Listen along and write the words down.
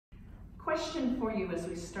Question for you as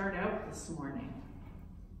we start out this morning.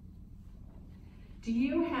 Do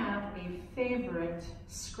you have a favorite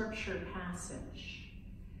scripture passage?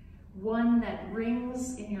 One that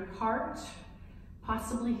rings in your heart,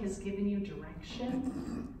 possibly has given you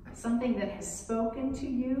direction, something that has spoken to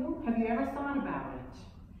you? Have you ever thought about it?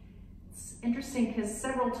 It's interesting because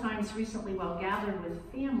several times recently while gathered with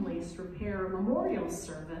families to prepare a memorial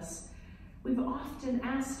service, we've often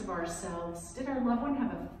asked of ourselves, did our loved one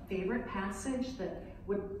have a favorite passage that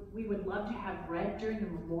we would love to have read during the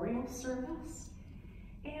memorial service?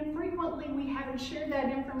 And frequently we haven't shared that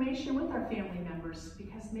information with our family members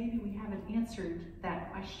because maybe we haven't answered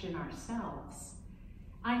that question ourselves.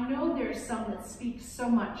 I know there's some that speak so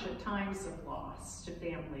much at times of loss to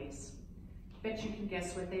families. Bet you can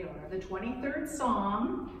guess what they are. The 23rd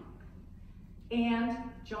Psalm and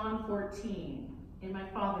John 14. In my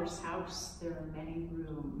Father's house, there are many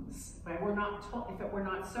rooms. If it were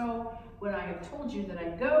not so, would I have told you that I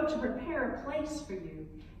go to prepare a place for you,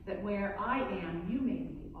 that where I am, you may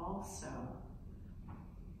be also.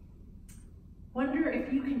 Wonder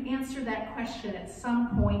if you can answer that question at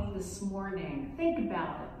some point this morning. Think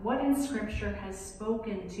about it. What in Scripture has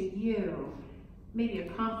spoken to you? Maybe a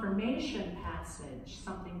confirmation passage,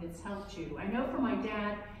 something that's helped you. I know for my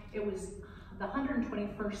dad, it was the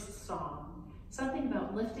 121st Psalm. Something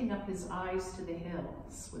about lifting up his eyes to the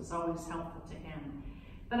hills was always helpful to him.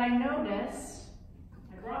 But I noticed,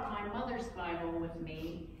 I brought my mother's Bible with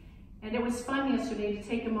me, and it was fun yesterday to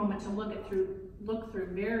take a moment to look through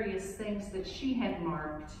various things that she had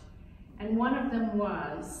marked. And one of them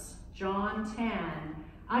was John 10,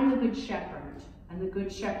 I'm the good shepherd, and the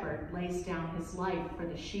good shepherd lays down his life for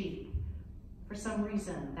the sheep. For some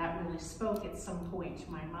reason, that really spoke at some point to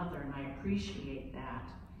my mother, and I appreciate that.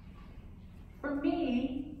 For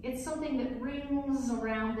me, it's something that rings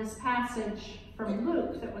around this passage from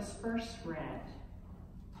Luke that was first read.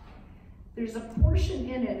 There's a portion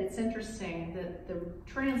in it, it's interesting, that the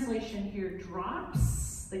translation here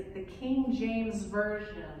drops, the King James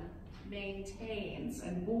Version maintains.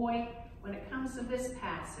 And boy, when it comes to this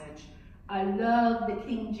passage, I love the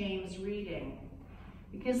King James reading,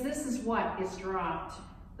 because this is what is dropped.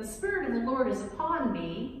 The Spirit of the Lord is upon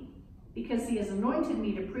me, because he has anointed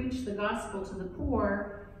me to preach the gospel to the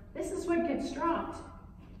poor. This is what gets dropped.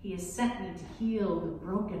 He has sent me to heal the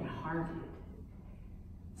brokenhearted.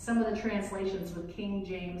 Some of the translations with King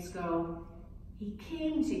James go, he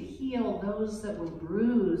came to heal those that were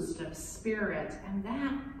bruised of spirit. And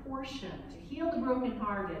that portion, to heal the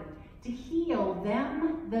brokenhearted, to heal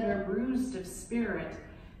them that are bruised of spirit,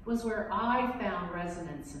 was where I found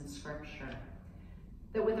resonance in Scripture.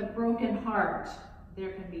 That with a broken heart,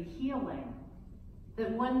 there can be healing.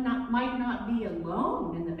 That one might not be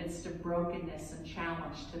alone in the midst of brokenness and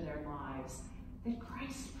challenge to their lives. That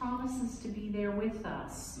Christ promises to be there with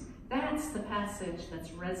us. That's the passage that's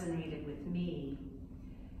resonated with me.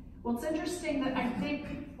 Well, it's interesting that I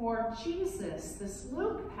think for Jesus, this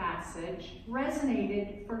Luke passage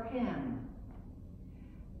resonated for him.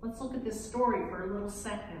 Let's look at this story for a little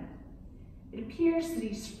second. It appears that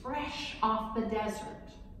he's fresh off the desert.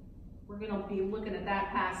 We're going to be looking at that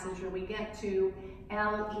passage when we get to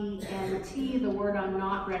L-E-N-T, the word I'm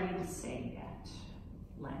not ready to say yet.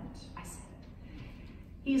 Lent, I said it.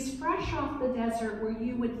 He's fresh off the desert where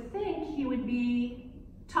you would think he would be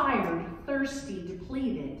tired, thirsty,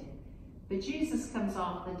 depleted. But Jesus comes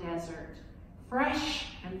off the desert, fresh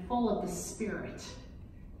and full of the Spirit.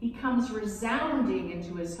 He comes resounding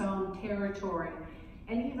into his home territory.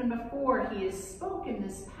 And even before he has spoken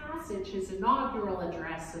this passage, his inaugural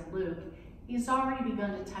address of Luke, he's already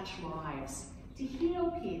begun to touch lives, to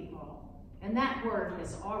heal people. And that word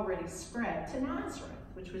has already spread to Nazareth,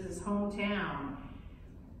 which was his hometown.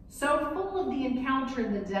 So full of the encounter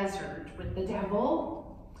in the desert with the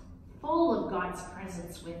devil, full of God's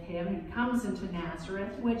presence with him, he comes into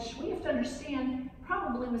Nazareth, which we have to understand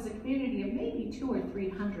probably was a community of maybe 200 or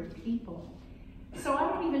 300 people. So I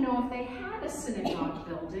don't even know if they had a synagogue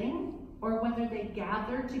building or whether they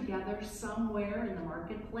gathered together somewhere in the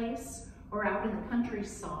marketplace or out in the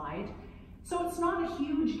countryside. So it's not a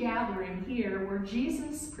huge gathering here where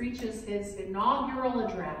Jesus preaches his inaugural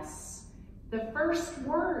address. The first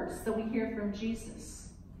words that we hear from Jesus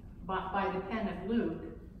by the pen of Luke.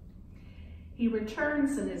 He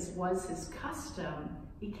returns, and as was his custom,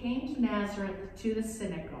 he came to Nazareth to the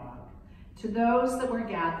synagogue, to those that were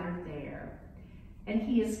gathered there. And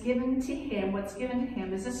he is given to him, what's given to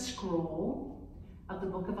him is a scroll of the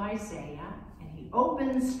book of Isaiah. And he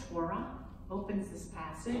opens Torah, opens this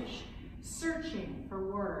passage, searching for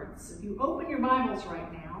words. If you open your Bibles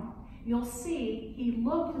right now, you'll see he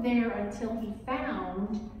looked there until he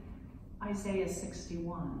found Isaiah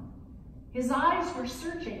 61. His eyes were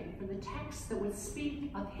searching for the text that would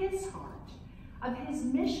speak of his heart, of his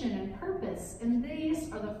mission and purpose. And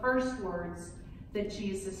these are the first words that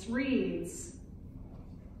Jesus reads.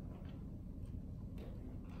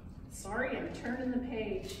 Sorry, I'm turning the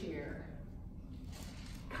page here.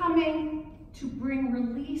 Coming to bring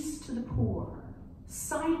release to the poor,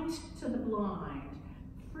 sight to the blind,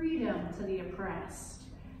 freedom to the oppressed,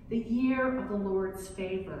 the year of the Lord's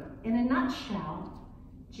favor. In a nutshell,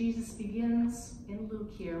 Jesus begins in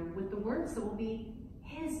Luke here with the words that will be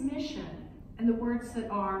his mission and the words that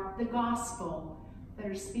are the gospel, that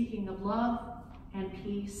are speaking of love and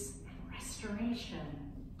peace and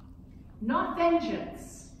restoration, not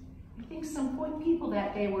vengeance. I think some people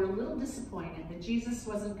that day were a little disappointed that Jesus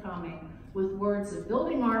wasn't coming with words of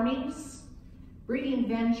building armies, bringing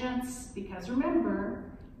vengeance, because remember,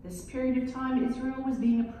 this period of time Israel was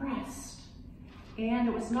being oppressed, and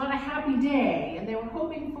it was not a happy day, and they were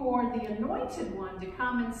hoping for the anointed one to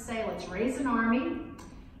come and say, let's raise an army,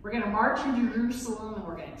 we're going to march into Jerusalem, and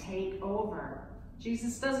we're going to take over.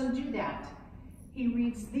 Jesus doesn't do that. He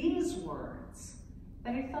reads these words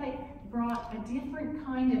that I thought brought a different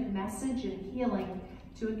kind of message and healing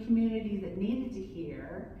to a community that needed to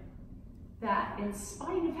hear that in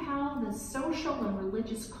spite of how the social and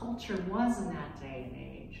religious culture was in that day and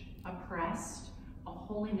age, oppressed, a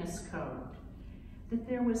holiness code, that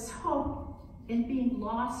there was hope in being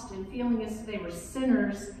lost and feeling as if they were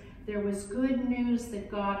sinners. There was good news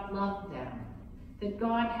that God loved them, that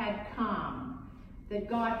God had come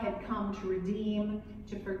to redeem,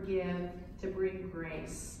 to forgive, to bring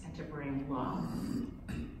grace, and to bring love.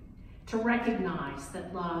 To recognize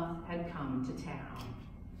that love had come to town.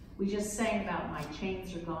 We just sang about my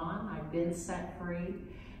chains are gone, I've been set free.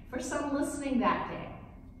 For some listening that day,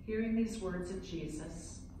 hearing these words of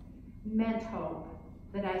Jesus meant hope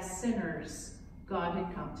that as sinners, God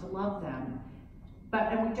had come to love them.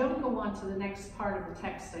 And we don't go on to the next part of the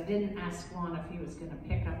text. I didn't ask Juan if he was going to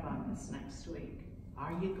pick up on this next week.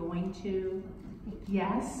 Are you going to?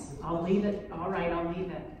 Yes? I'll leave it. All right, I'll leave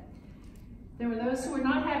it. There were those who were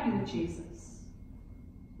not happy with Jesus.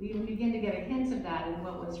 We even begin to get a hint of that in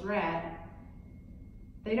what was read.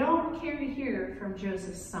 They don't care to hear from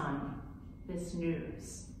Joseph's son this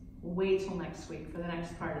news. We'll wait till next week for the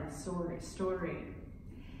next part of the story.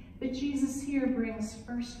 But Jesus here brings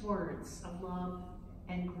first words of love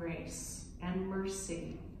and grace and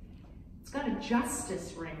mercy. It's got a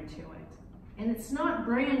justice ring to it. And it's not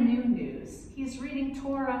brand new news. He's reading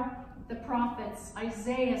Torah, the prophets.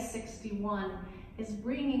 Isaiah 61 is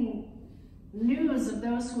bringing news of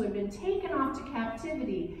those who had been taken off to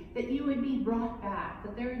captivity, that you would be brought back,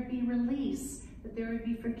 that there would be release, that there would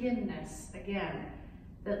be forgiveness. Again,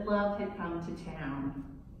 that love had come to town.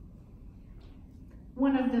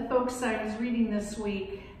 One of the folks I was reading this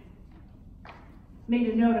week made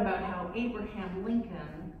a note about how Abraham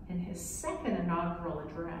Lincoln, in his second inaugural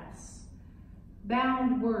address,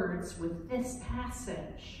 bound words with this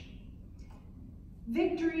passage.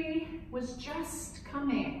 Victory was just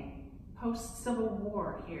coming post-Civil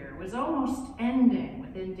War here. It was almost ending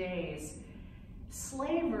within days.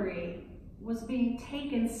 Slavery was being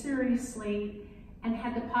taken seriously and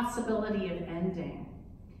had the possibility of ending.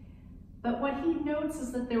 But what he notes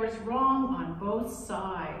is that there was wrong on both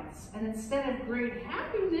sides. And instead of great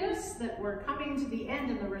happiness that we're coming to the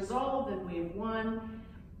end and the resolve and we've won,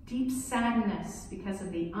 deep sadness because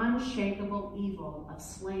of the unshakable evil of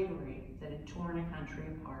slavery that had torn a country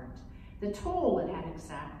apart, the toll it had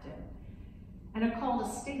exacted, and a call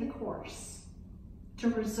to stay the course, to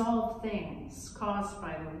resolve things caused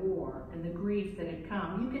by the war and the grief that had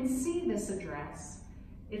come. You can see this address.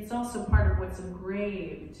 It's also part of what's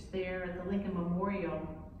engraved there at the Lincoln Memorial.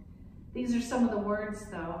 These are some of the words,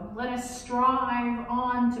 though. Let us strive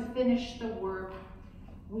on to finish the work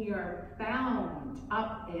we are bound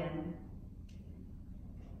up in.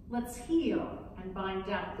 Let's heal and bind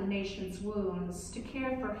up the nation's wounds, to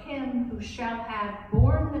care for him who shall have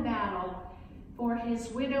borne the battle, for his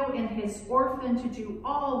widow and his orphan, to do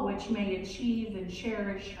all which may achieve and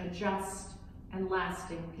cherish a just and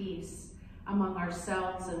lasting peace among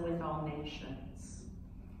ourselves and with all nations.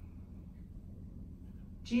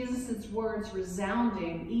 Jesus' words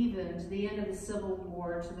resounding even to the end of the Civil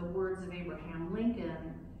War, to the words of Abraham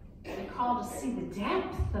Lincoln, the call to see the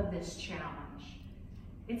depth of this challenge.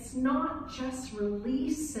 It's not just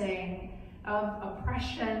releasing of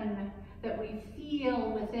oppression that we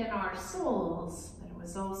feel within our souls, but it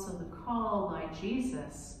was also the call by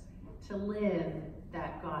Jesus to live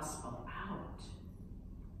that gospel out.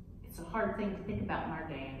 It's a hard thing to think about in our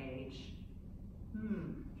day and age.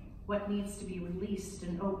 what needs to be released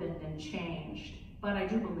and opened and changed. But I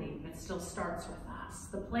do believe it still starts with us.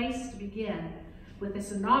 The place to begin with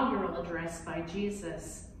this inaugural address by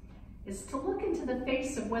Jesus is to look into the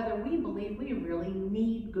face of whether we believe we really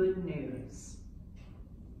need good news.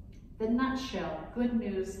 The nutshell, good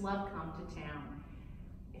news, love come to town.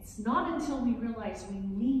 It's not until we realize we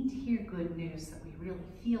need to hear good news that we really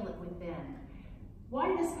feel it within.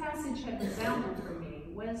 Why this passage had resounded for me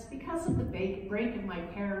was because of the break of my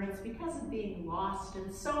parents, because of being lost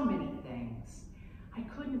in so many things. I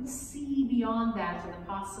couldn't see beyond that to the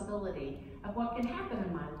possibility of what could happen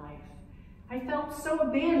in my life. I felt so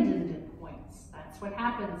abandoned at points. That's what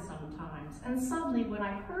happens sometimes. And suddenly when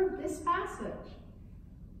I heard this passage,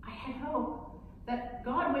 I had hope that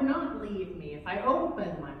God would not leave me if I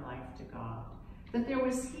opened my life to God, that there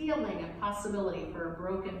was healing and possibility for a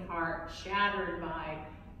broken heart shattered by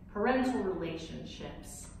parental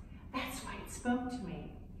relationships. That's why it spoke to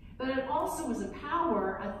me. But it also was a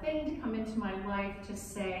power, a thing to come into my life to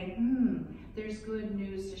say, there's good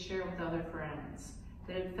news to share with other friends.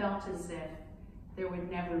 That it felt as if there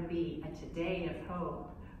would never be a today of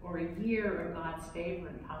hope or a year of God's favor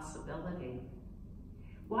and possibility.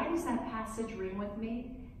 Why does that passage ring with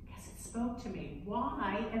me? Because it spoke to me.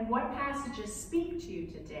 Why and what passages speak to you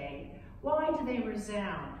today? Why do they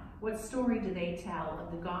resound? What story do they tell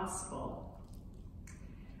of the gospel?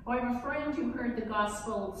 Oh, I have a friend who heard the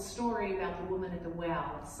gospel story about the woman at the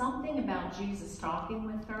well. Something about Jesus talking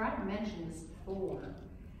with her. I've mentioned this before.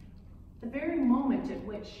 The very moment at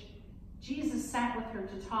which Jesus sat with her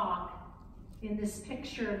to talk, in this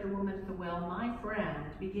picture of the woman at the well, my friend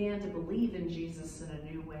began to believe in Jesus in a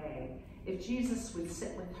new way. If Jesus would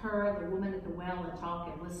sit with her, the woman at the well, and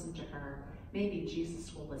talk and listen to her, maybe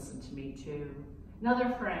Jesus will listen to me too.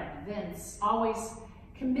 Another friend, Vince, always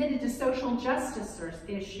committed to social justice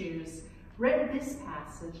issues, read this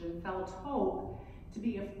passage and felt hope to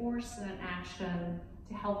be a force and an action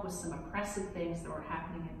to help with some oppressive things that were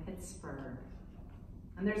happening in Pittsburgh.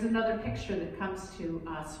 And there's another picture that comes to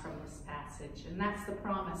us from this passage, and that's the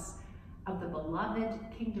promise of the beloved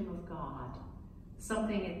kingdom of God.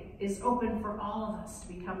 Something it is open for all of us to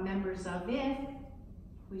become members of if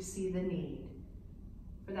we see the need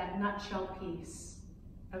for that nutshell piece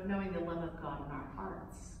of knowing the love of God in our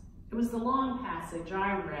hearts. It was the long passage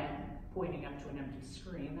I read, pointing up to an empty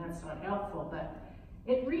screen. That's not helpful, but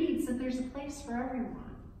it reads that there's a place for everyone.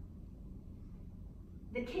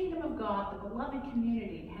 The kingdom of God, the beloved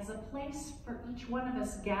community, has a place for each one of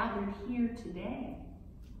us gathered here today.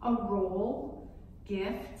 A role,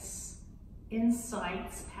 gifts,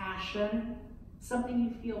 insights, passion, something you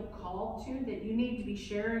feel called to that you need to be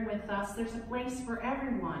sharing with us. There's a place for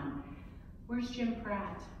everyone. Where's Jim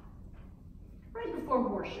Pratt? Right before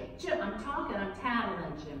worship. Jim, I'm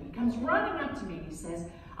tattling Jim. He comes running up to me. He says,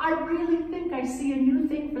 I really think I see a new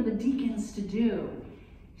thing for the deacons to do.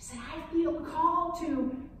 He said, I feel called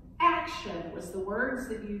to action, was the words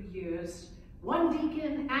that you used. One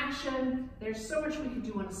deacon, action. There's so much we could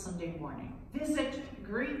do on a Sunday morning. Visit,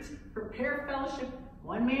 greet, prepare fellowship,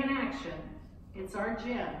 one man action. It's our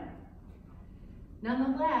Jim.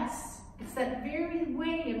 Nonetheless, it's that very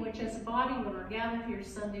way in which as a body, when we're gathered here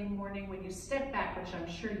Sunday morning, when you step back, which I'm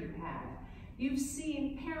sure you have, you've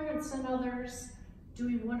seen parents and others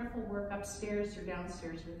doing wonderful work upstairs or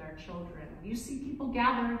downstairs with our children. You see people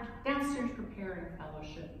gathered downstairs preparing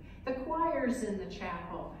fellowship. The choir's in the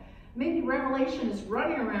chapel. Maybe Revelation is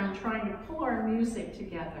running around trying to pull our music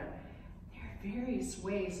together. There are various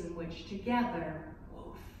ways in which together,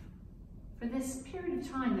 for this period of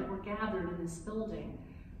time that we're gathered in this building,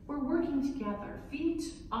 we're working together. Feet,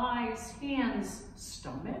 eyes, hands,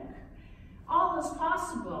 stomach. All is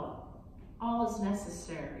possible. All is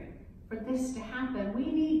necessary. For this to happen,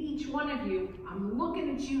 we need each one of you. I'm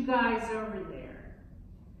looking at you guys over there.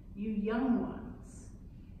 You young ones.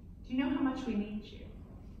 Do you know how much we need you?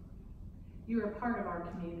 You're a part of our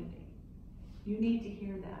community. You need to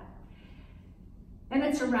hear that. And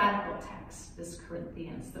it's a radical text, this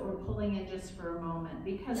Corinthians, that we're pulling in just for a moment,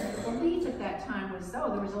 because the belief at that time was,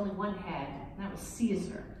 oh, there was only one head, and that was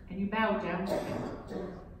Caesar, and you bowed down to him.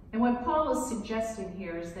 And what Paul is suggesting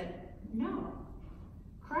here is that, no,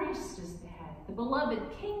 Christ is the head. The beloved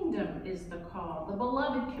kingdom is the call. The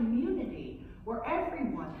beloved community, where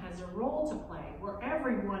everyone has a role to play, where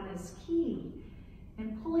everyone is key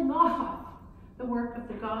in pulling off the work of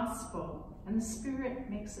the gospel. And the Spirit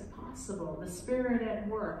makes it possible. The Spirit at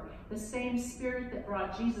work. The same Spirit that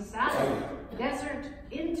brought Jesus out of the desert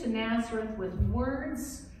into Nazareth with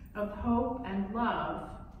words of hope and love,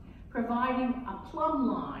 providing a plumb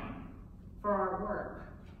line for our work.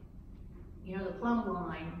 You know, the plumb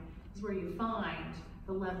line is where you find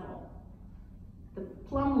the level. The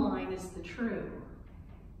plumb line is the true.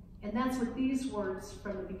 And that's what these words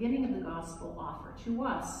from the beginning of the gospel offer to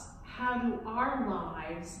us. How do our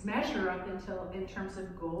lives measure up in terms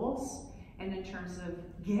of goals and in terms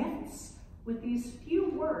of gifts with these few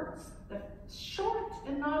words, the short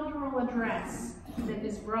inaugural address that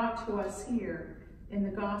is brought to us here in the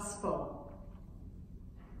gospel?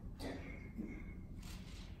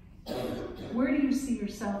 Where do you see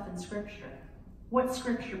yourself in Scripture? What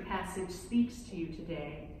Scripture passage speaks to you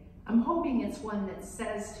today? I'm hoping it's one that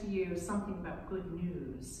says to you something about good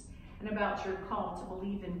news and about your call to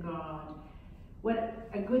believe in God. What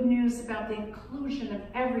a good news about the inclusion of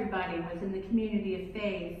everybody within the community of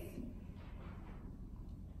faith.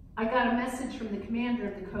 I got a message from the commander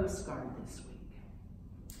of the Coast Guard this week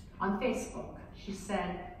on Facebook. She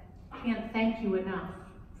said, "Can't thank you enough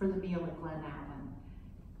for the meal at Glen Avon.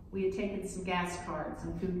 We had taken some gas cards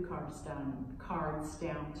and food cards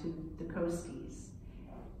down to the coasties."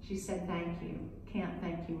 She said, "Thank you. Can't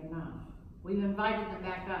thank you enough." We've invited them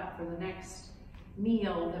back up for the next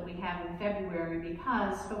meal that we have in February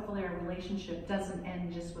because hopefully our relationship doesn't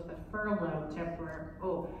end just with a furlough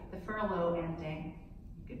the furlough ending.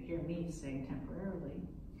 You could hear me saying temporarily.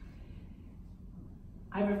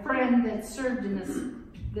 I have a friend that served in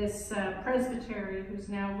this presbytery who's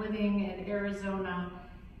now living in Arizona,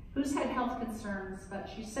 who's had health concerns, but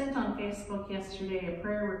she sent on Facebook yesterday a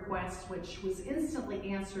prayer request which was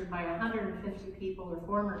instantly answered by 150 people or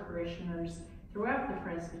former parishioners throughout the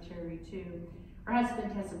presbytery too. Her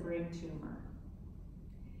husband has a brain tumor.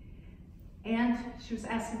 And she was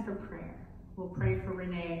asking for prayer. We'll pray for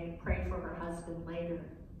Renee, pray for her husband later.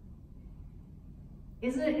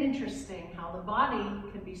 Isn't it interesting how the body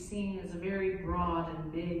can be seen as a very broad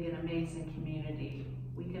and big and amazing community?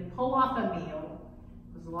 We can pull off a meal.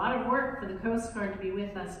 It was a lot of work for the Coast Guard to be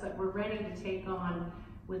with us, but we're ready to take on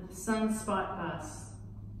with the Sunspot bus,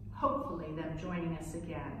 hopefully them joining us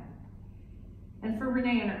again. And for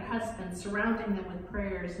Renee and her husband, surrounding them with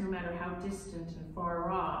prayers, no matter how distant and far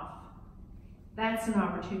off. That's an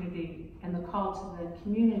opportunity and the call to the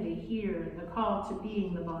community here, the call to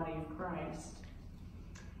being the body of Christ.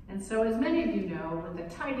 And so as many of you know, with the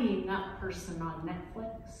Tidying Up person on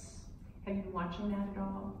Netflix, have you been watching that at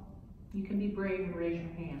all? You can be brave and raise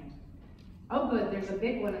your hand. Oh good, there's a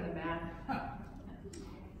big one in the back.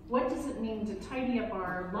 What does it mean to tidy up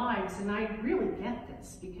our lives? And I really get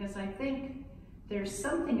this because I think there's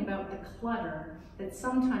something about the clutter that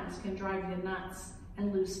sometimes can drive you nuts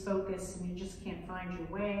and lose focus and you just can't find your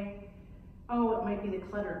way. Oh, it might be the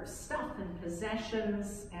clutter of stuff and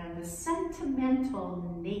possessions and the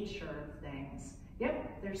sentimental nature of things.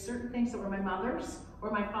 Yep, there's certain things that were my mother's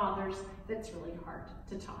or my father's that's really hard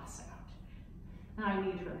to toss out. And I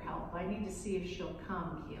need her help. I need to see if she'll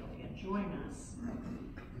come, Keely, and join us.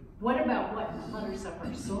 What about what clutters up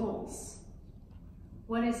our souls?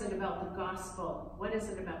 What is it about the gospel? What is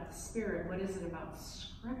it about the Spirit? What is it about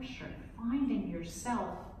Scripture? Finding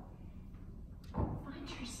yourself. Find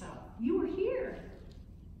yourself. You were here.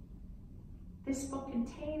 This book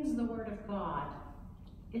contains the Word of God.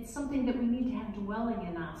 It's something that we need to have dwelling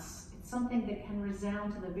in us. It's something that can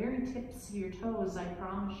resound to the very tips of your toes, I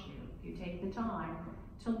promise you, if you take the time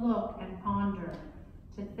to look and ponder,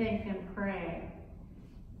 to think and pray.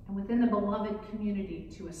 And within the beloved community,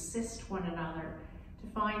 to assist one another, to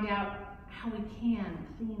find out how we can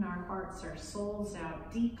clean our hearts, our souls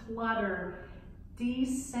out, declutter,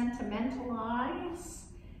 desentimentalize,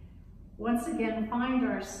 once again find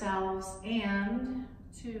ourselves and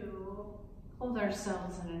to hold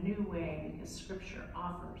ourselves in a new way because Scripture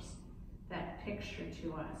offers that picture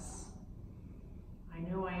to us. I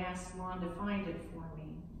know I asked Lon to find it for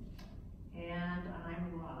me, and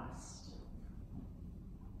I'm lost.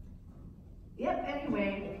 Yep,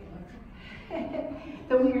 anyway,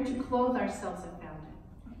 that we are to clothe ourselves, I found it.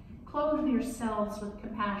 Clothe yourselves with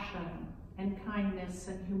compassion and kindness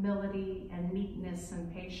and humility and meekness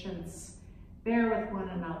and patience. Bear with one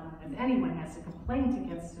another. If anyone has a complaint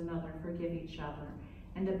against another, forgive each other.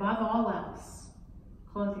 And above all else,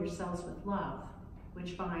 clothe yourselves with love,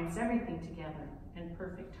 which binds everything together in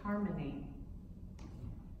perfect harmony.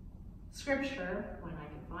 Scripture, when I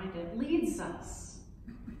can find it, leads us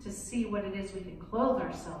to see what it is we can clothe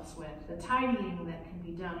ourselves with, the tidying that can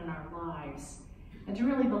be done in our lives, and to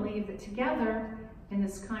really believe that together in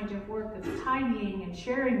this kind of work of tidying and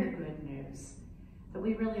sharing the good news, that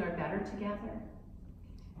we really are better together,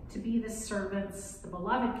 to be the servants, the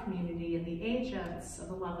beloved community, and the agents of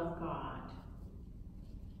the love of God.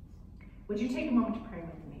 Would you take a moment to pray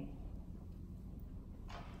with me?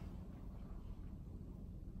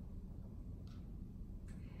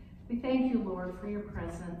 We thank you, Lord, for your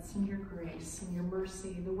presence and your grace and your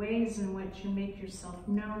mercy, the ways in which you make yourself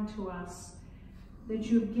known to us, that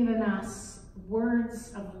you have given us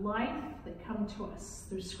words of life that come to us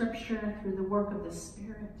through Scripture, through the work of the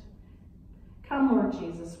Spirit. Come, Lord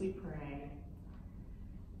Jesus, we pray.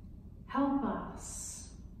 Help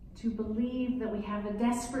us to believe that we have a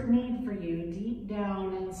desperate need for you deep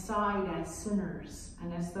down inside as sinners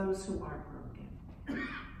and as those who are broken.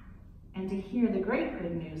 And to hear the great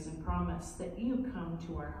good news and promise that you come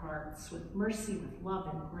to our hearts with mercy, with love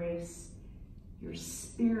and grace. Your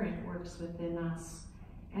Spirit works within us,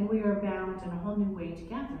 and we are bound in a whole new way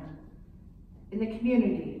together in the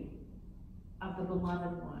community of the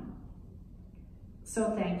beloved one.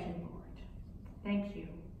 So thank you, Lord. Thank you.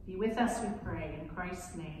 Be with us, we pray, in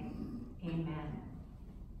Christ's name. Amen.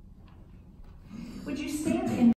 Would you stand in